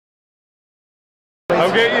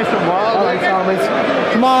I'll get you some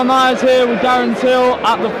water. Jamal Niaz here with Darren Till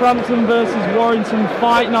at the Frampton versus Warrington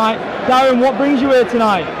fight night. Darren, what brings you here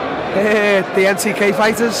tonight? The MTK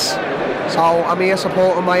fighters. So I'm here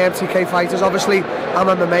supporting my MTK fighters. Obviously I'm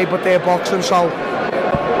MMA, but they're boxing, so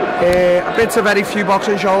I've been to very few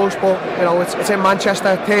boxing shows, but you know it's in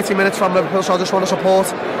Manchester, 30 minutes from Liverpool, so I just want to support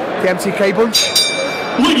the MTK bunch.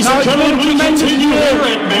 Ladies and gentlemen, we continue here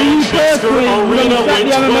at Manchester Arena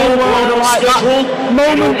with 12 rounds scheduled.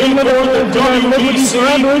 Moment in WBC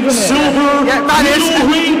Silver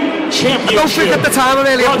Middleweight Championship. I don't think at the time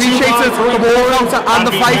I really appreciated the war out and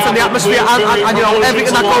the fight and the atmosphere and you know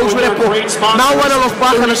everything that goes with it. But now when I look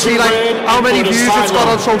back and I see like how many views it's got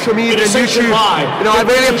on social media and YouTube, you know I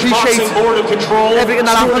really appreciate everything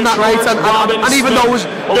that happened that night. And even though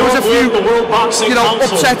there was a few you know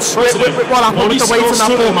upsets with what happened with the weight and that,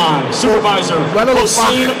 but when I look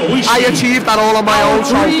back, I achieved that all on my own.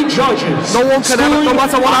 So no one can ever, no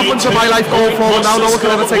matter what happens in my life going forward now, no one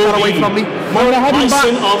can ever take that away from me. When we're heading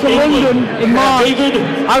back to London in March,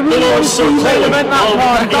 I really want to see you main event that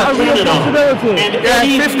card. Is that a real possibility? Yeah,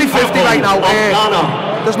 50-50 right now.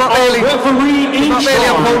 There's not really an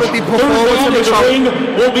opponent they put forward to me, so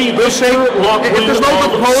we'll see. If there's no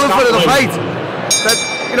good opponent for the fight, then,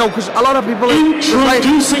 you know, because a lot of people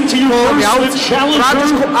introducing to you me out. I just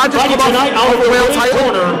come off a world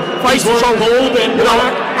title fight, so you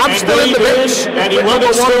know, I'm still in the mix with number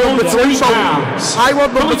 1 and number 2, so I want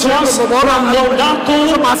number 2 and number 1, and it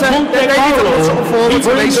doesn't matter, they need to put something forward to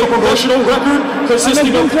make something professional record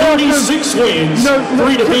consisting of 36 wins,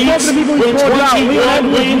 3 defeats, with 21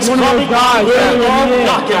 wins coming out with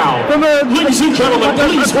knockout. Ladies and gentlemen,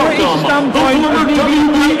 please welcome the former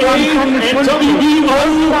WBA and WBO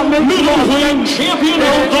middleweight champion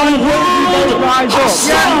of the world,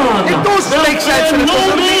 yeah, it does make sense, and it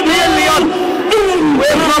doesn't mean Leon.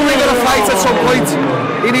 We're probably going to fight at some point.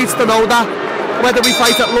 He needs to know that. Whether we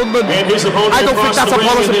fight at London, I don't think that's a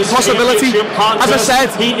possibility. As I said,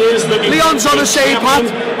 Leon's on the same path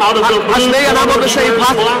as me, and I'm on the same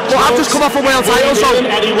path. But I've just come off a world title, so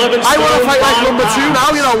I want to fight like number 2 now.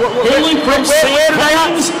 You know, where did I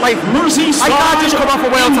at? Like, I can't just come off a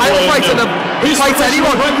world title fight and fight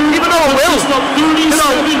anyone, even though I will.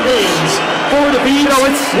 You know,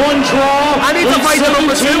 it's one draw. I need to fight at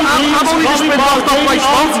number 2. I've only just been knocked off my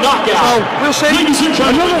spot, so we'll see. Ladies and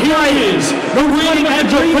gentlemen, here is the reigning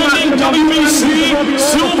and defending WBC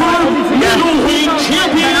Silver Middleweight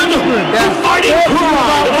Champion, the fighting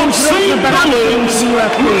pride of St. Helens,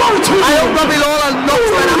 Martin. I hope Robbie Lawler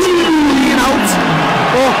knocks that absolutely out.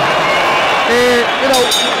 But you know,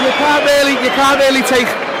 you can't really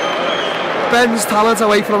take Ben's talent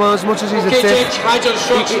away from him as much as he's a dick.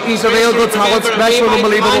 He's a real good talent, wrestler,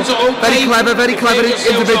 unbelievable, very clever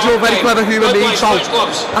individual, very clever human being. So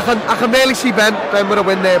I can really see Ben with a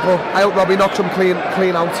win there, but I hope Robbie knocks him clean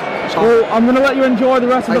out. So, well, I'm going to let you enjoy the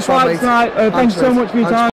rest of the fight tonight. Thanks so much for your time.